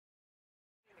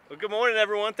Well, good morning,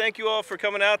 everyone. Thank you all for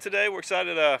coming out today. We're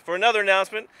excited for another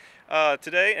announcement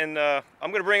today, and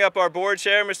I'm going to bring up our board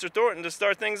chair, Mr. Thornton, to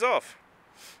start things off.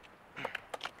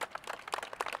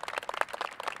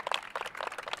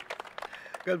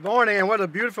 Good morning, and what a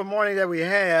beautiful morning that we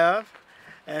have,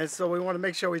 and so we want to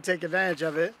make sure we take advantage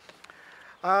of it.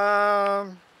 Let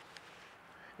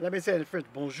me say it in French,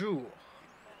 bonjour.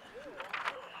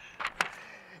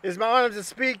 It's my honor to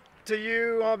speak to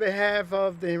you on behalf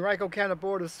of the Henrico County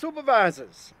Board of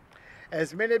Supervisors.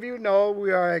 As many of you know,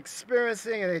 we are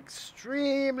experiencing an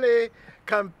extremely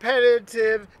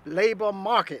competitive labor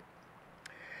market.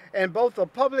 In both the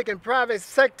public and private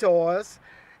sectors,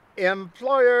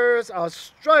 employers are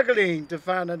struggling to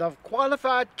find enough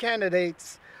qualified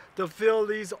candidates to fill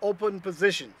these open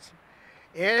positions.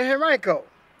 In Henrico,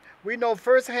 we know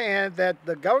firsthand that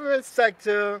the government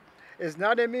sector is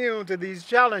not immune to these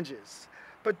challenges,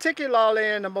 particularly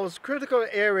in the most critical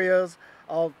areas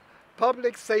of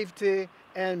public safety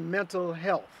and mental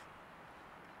health.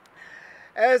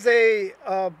 As a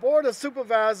Board of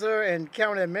Supervisor and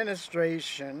County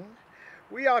Administration,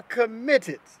 we are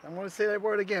committed, I want to say that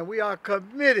word again, we are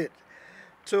committed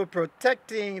to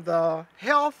protecting the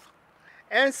health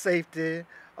and safety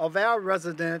of our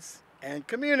residents and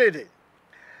community.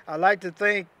 I'd like to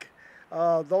thank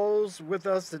those with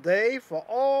us today for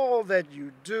all that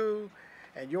you do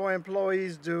and your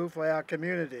employees do for our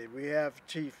community. We have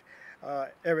Chief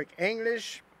Eric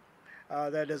English,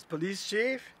 that is Police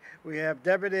Chief. We have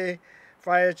Deputy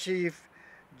Fire Chief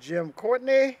Jim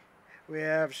Courtney. We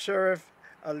have Sheriff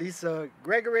Alisa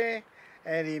Gregory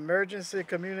and Emergency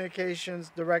Communications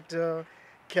Director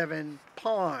Kevin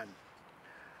Pond.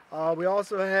 We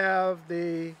also have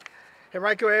the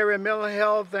Henrico Area Mental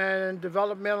Health and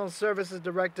Developmental Services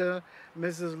Director,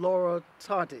 Mrs. Laura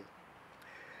Tonti.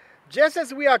 Just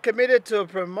as we are committed to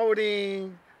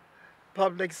promoting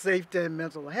public safety and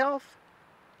mental health,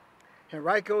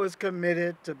 Henrico is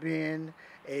committed to being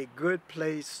a good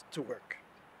place to work.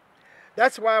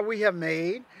 That's why we have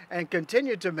made and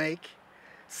continue to make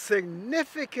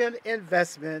significant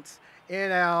investments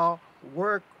in our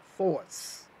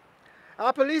workforce.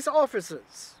 Our police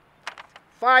officers,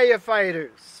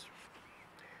 firefighters,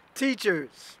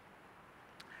 teachers,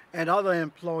 and other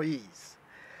employees.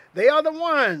 They are the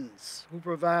ones who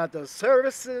provide the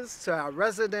services to our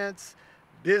residents,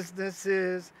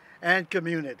 businesses, and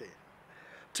community.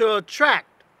 To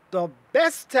attract the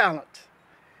best talent,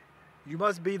 you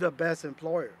must be the best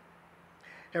employer.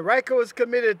 Henrico is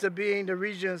committed to being the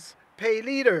region's pay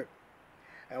leader,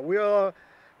 and we are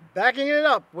backing it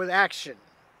up with action.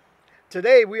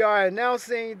 Today, we are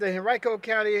announcing the Henrico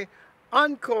County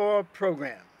Encore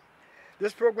program.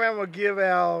 This program will give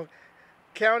our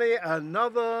county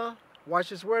another, watch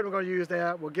this word we're going to use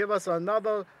there, will give us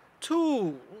another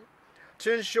tool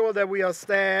to ensure that we are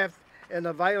staffed in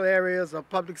the vital areas of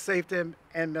public safety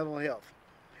and mental health.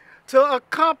 To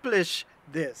accomplish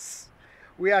this,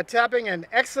 we are tapping an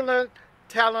excellent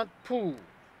talent pool,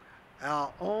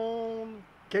 our own,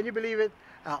 can you believe it,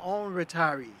 our own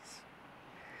retirees.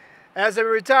 As a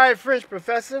retired French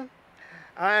professor,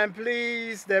 I am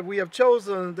pleased that we have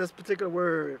chosen this particular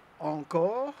word,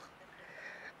 encore,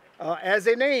 as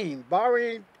a name,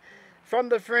 borrowing from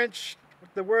the French,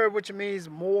 the word which means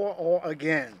more or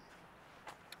again.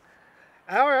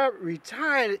 Our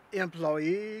retired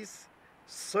employees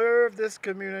served this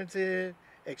community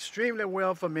extremely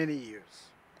well for many years.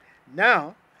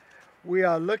 Now, we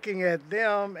are looking at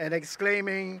them and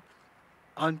exclaiming,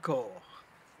 encore.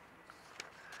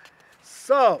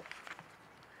 So,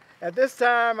 at this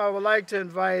time, I would like to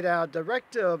invite our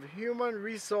Director of Human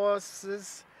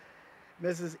Resources,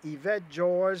 Mrs. Yvette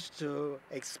George, to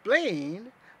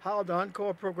explain how the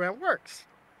Encore program works.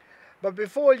 But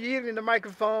before yielding the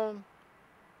microphone,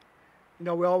 you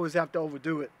know, we always have to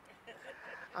overdo it.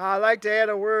 I'd like to add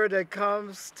a word that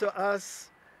comes to us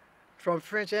from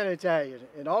French and Italian,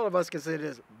 and all of us can say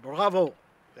this, bravo,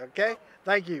 okay?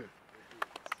 Thank you.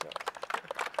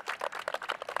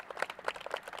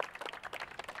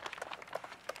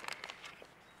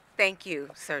 Thank you,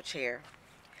 Sir Chair.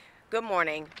 Good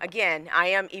morning. Again, I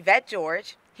am Yvette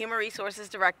George, Human Resources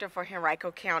Director for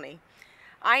Henrico County.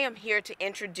 I am here to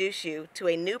introduce you to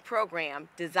a new program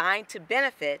designed to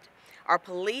benefit our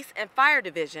police and fire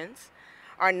divisions,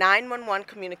 our 911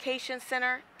 Communications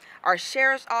Center, our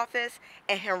Sheriff's Office,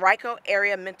 and Henrico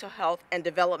Area Mental Health and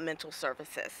Developmental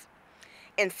Services,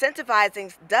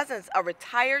 incentivizing dozens of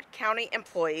retired county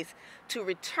employees to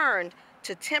return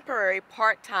to temporary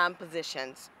part-time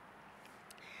positions.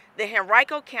 The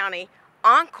Henrico County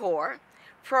Encore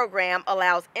program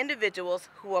allows individuals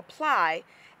who apply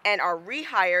and are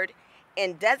rehired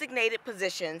in designated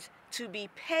positions to be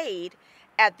paid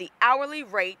at the hourly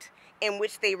rate in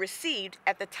which they received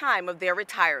at the time of their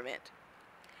retirement,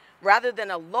 rather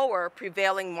than a lower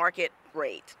prevailing market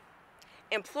rate.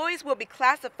 Employees will be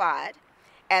classified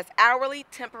as hourly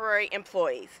temporary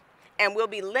employees and will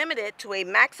be limited to a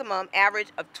maximum average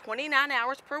of 29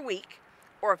 hours per week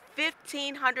or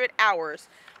 1,500 hours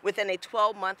within a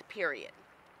 12-month period.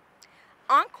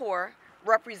 Encore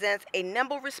represents a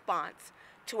nimble response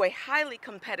to a highly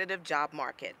competitive job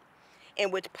market in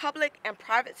which public and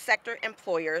private sector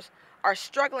employers are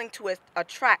struggling to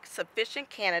attract sufficient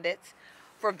candidates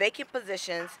for vacant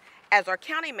positions. As our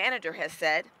county manager has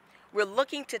said, we're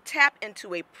looking to tap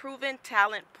into a proven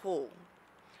talent pool,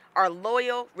 our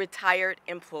loyal retired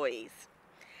employees.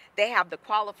 They have the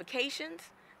qualifications,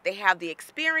 they have the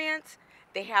experience,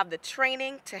 they have the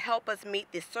training to help us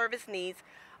meet the service needs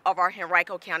of our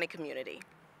Henrico County community.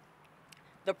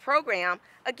 The program,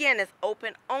 again, is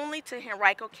open only to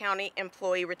Henrico County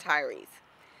employee retirees.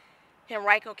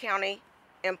 Henrico County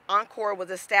Encore was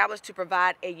established to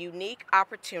provide a unique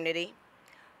opportunity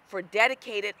for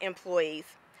dedicated employees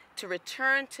to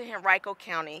return to Henrico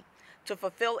County to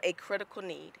fulfill a critical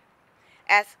need.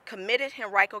 As committed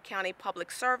Henrico County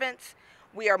public servants,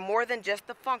 we are more than just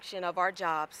the function of our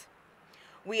jobs.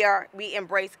 We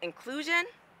embrace inclusion,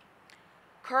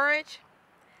 courage,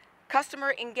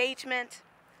 customer engagement,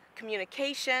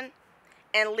 communication,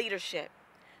 and leadership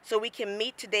so we can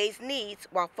meet today's needs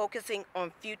while focusing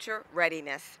on future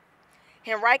readiness.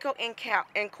 Henrico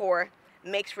Encore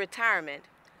makes retirement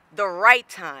the right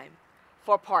time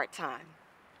for part-time.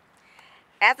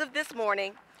 As of this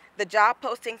morning, the job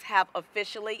postings have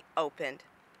officially opened.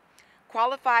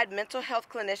 Qualified mental health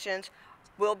clinicians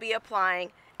will be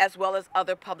applying, as well as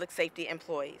other public safety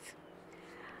employees.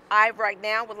 I right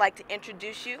now would like to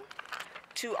introduce you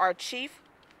to our Chief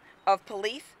of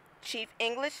Police, Chief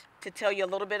English, to tell you a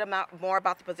little bit more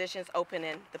about the positions open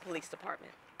in the police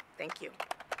department. Thank you.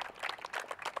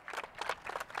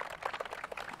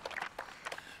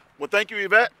 Well, thank you,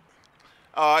 Yvette.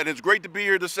 And it's great to be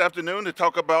here this afternoon to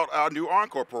talk about our new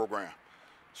Encore program.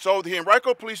 So the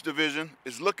Henrico Police Division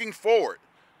is looking forward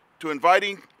to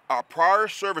inviting our prior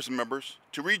service members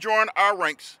to rejoin our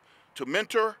ranks to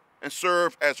mentor and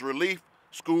serve as relief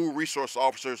school resource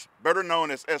officers, better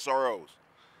known as SROs.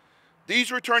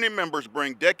 These returning members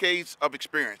bring decades of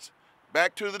experience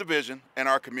back to the division and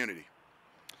our community.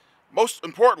 Most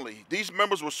importantly, these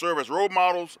members will serve as role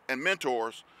models and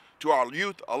mentors to our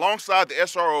youth alongside the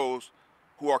SROs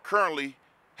who are currently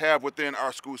have within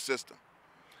our school system.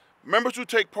 Members who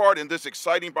take part in this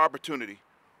exciting opportunity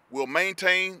will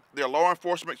maintain their law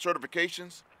enforcement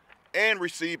certifications and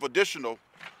receive additional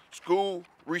school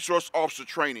resource officer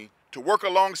training to work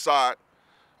alongside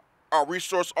our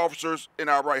resource officers in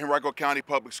our Henrico County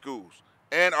public schools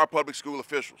and our public school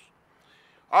officials.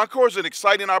 Encore is an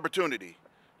exciting opportunity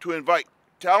to invite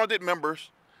talented members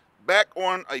back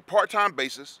on a part-time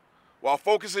basis while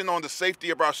focusing on the safety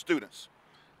of our students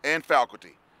and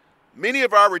faculty. Many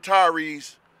of our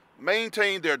retirees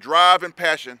maintain their drive and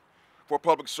passion for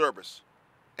public service,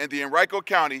 and the Henrico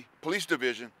County Police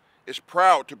Division is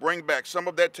proud to bring back some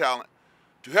of that talent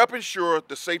to help ensure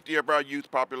the safety of our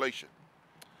youth population.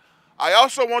 I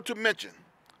also want to mention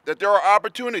that there are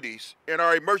opportunities in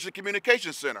our Emergency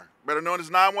Communications Center, better known as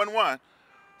 911,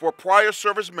 for prior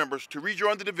service members to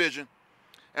rejoin the division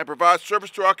and provide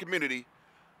service to our community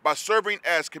by serving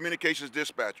as communications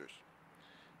dispatchers.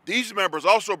 These members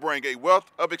also bring a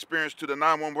wealth of experience to the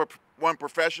 911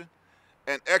 profession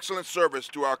and excellent service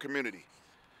to our community.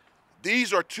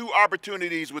 These are two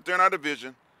opportunities within our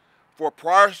division for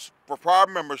prior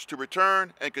members to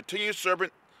return and continue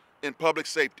serving in public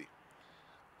safety.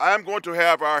 I am going to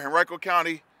have our Henrico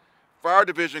County Fire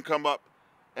Division come up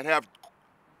and have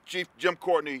Chief Jim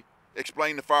Courtney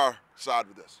explain the fire side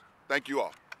of this. Thank you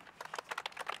all.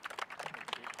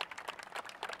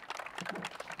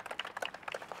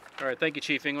 All right, thank you,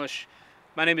 Chief English.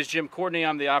 My name is Jim Courtney.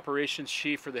 I'm the Operations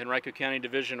Chief for the Henrico County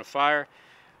Division of Fire.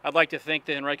 I'd like to thank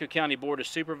the Henrico County Board of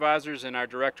Supervisors and our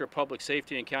Director of Public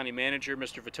Safety and County Manager,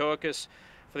 Mr. Vitoakis,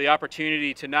 for the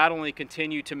opportunity to not only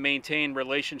continue to maintain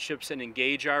relationships and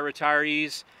engage our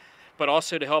retirees, but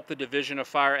also to help the Division of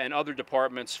Fire and other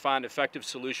departments find effective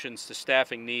solutions to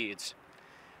staffing needs.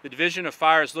 The Division of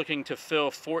Fire is looking to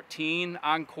fill 14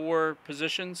 Encore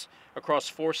positions across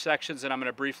 4 sections, and I'm going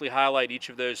to briefly highlight each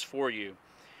of those for you.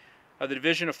 The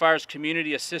Division of Fire's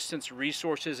Community Assistance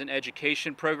Resources and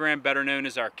Education Program, better known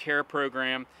as our C.A.R.E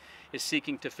program, is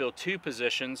seeking to fill 2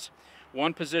 positions.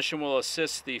 One position will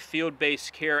assist the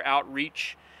field-based care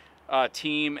outreach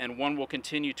team, and one will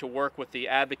continue to work with the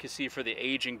Advocacy for the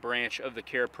Aging branch of the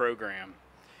C.A.R.E program.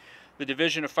 The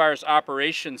Division of Fire's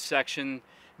Operations section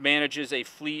manages a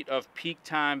fleet of peak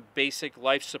time basic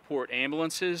life support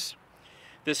ambulances.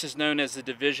 This is known as the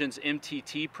Division's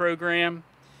MTT program,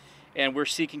 and we're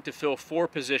seeking to fill 4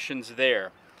 positions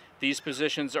there. These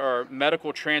positions are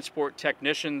medical transport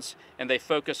technicians, and they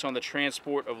focus on the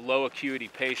transport of low acuity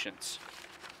patients.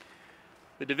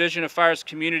 The Division of Fire's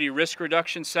Community Risk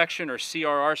Reduction section, or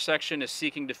C.A.R.E section, is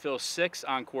seeking to fill 6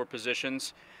 Encore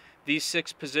positions. These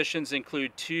 6 positions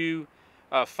include 2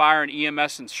 fire and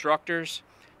EMS instructors,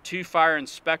 2 fire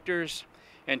inspectors,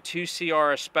 and 2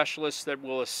 C.A.R.E specialists that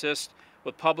will assist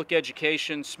with public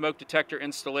education, smoke detector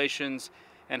installations,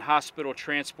 and hospital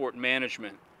transport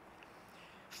management.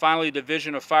 Finally, the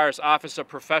Division of Fire's Office of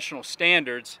Professional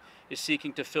Standards is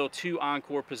seeking to fill 2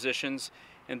 Encore positions,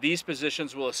 and these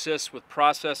positions will assist with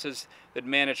processes that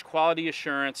manage quality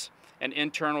assurance and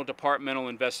internal departmental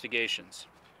investigations.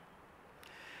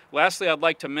 Lastly, I'd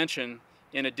like to mention,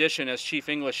 in addition, as Chief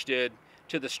English did,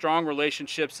 to the strong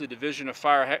relationships the Division of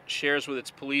Fire shares with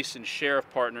its police and sheriff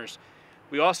partners,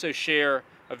 we also share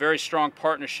a very strong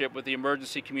partnership with the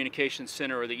Emergency Communications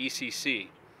Center, or the ECC.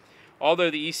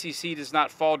 Although the ECC does not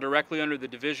fall directly under the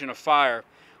Division of Fire,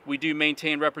 we do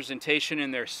maintain representation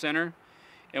in their center,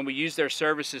 and we use their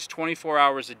services 24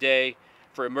 hours a day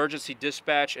for emergency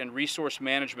dispatch and resource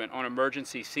management on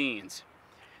emergency scenes.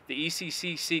 The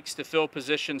ECC seeks to fill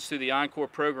positions through the Encore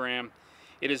program.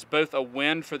 It is both a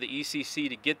win for the ECC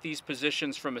to get these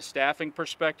positions from a staffing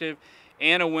perspective,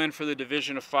 and a win for the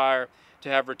Division of Fire to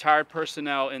have retired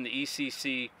personnel in the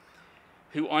ECC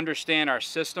who understand our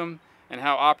system and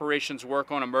how operations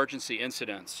work on emergency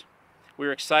incidents.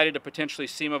 We're excited to potentially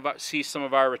see some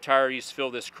of our retirees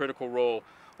fill this critical role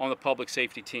on the public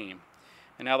safety team.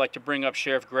 And now I'd like to bring up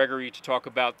Sheriff Gregory to talk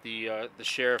about the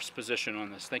sheriff's position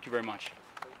on this. Thank you very much.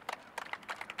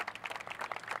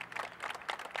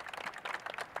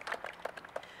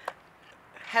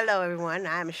 Hello everyone,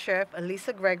 I'm Sheriff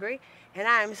Alisa Gregory, and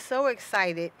I am so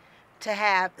excited to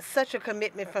have such a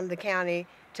commitment from the county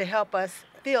to help us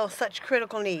fill such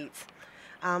critical needs.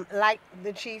 Like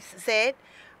the chief said,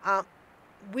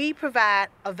 we provide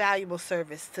a valuable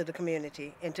service to the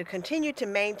community, and to continue to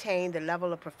maintain the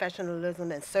level of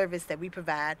professionalism and service that we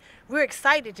provide, we're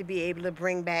excited to be able to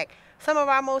bring back some of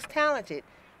our most talented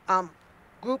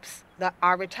groups,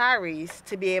 our retirees,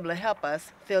 to be able to help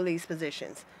us fill these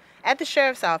positions. At the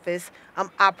Sheriff's Office,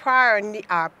 our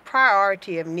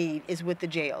priority of need is with the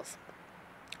jails.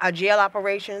 Our jail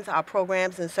operations, our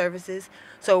programs and services.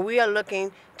 So we are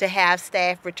looking to have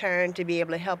staff return to be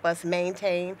able to help us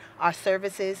maintain our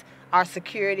services, our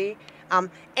security,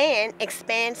 and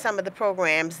expand some of the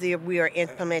programs that we are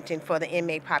implementing for the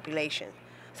inmate population.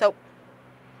 So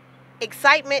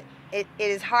excitement, it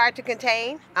is hard to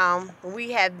contain.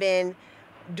 We have been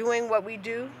doing what we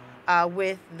do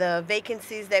with the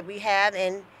vacancies that we have,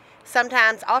 and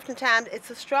oftentimes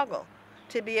it's a struggle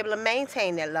to be able to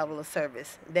maintain that level of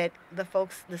service that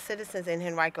the citizens in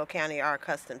Henrico County are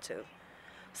accustomed to.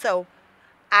 So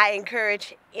I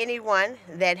encourage anyone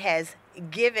that has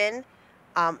given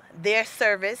their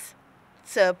service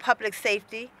to public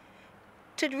safety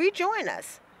to rejoin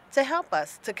us, to help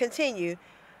us to continue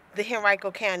the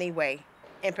Henrico County way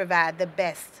and provide the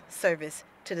best service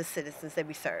to the citizens that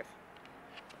we serve.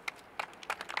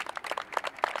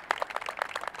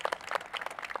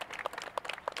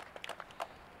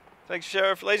 Thanks,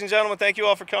 Sheriff. Ladies and gentlemen, thank you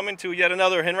all for coming to yet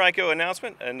another Henrico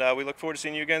announcement, and we look forward to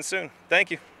seeing you again soon.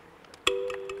 Thank you.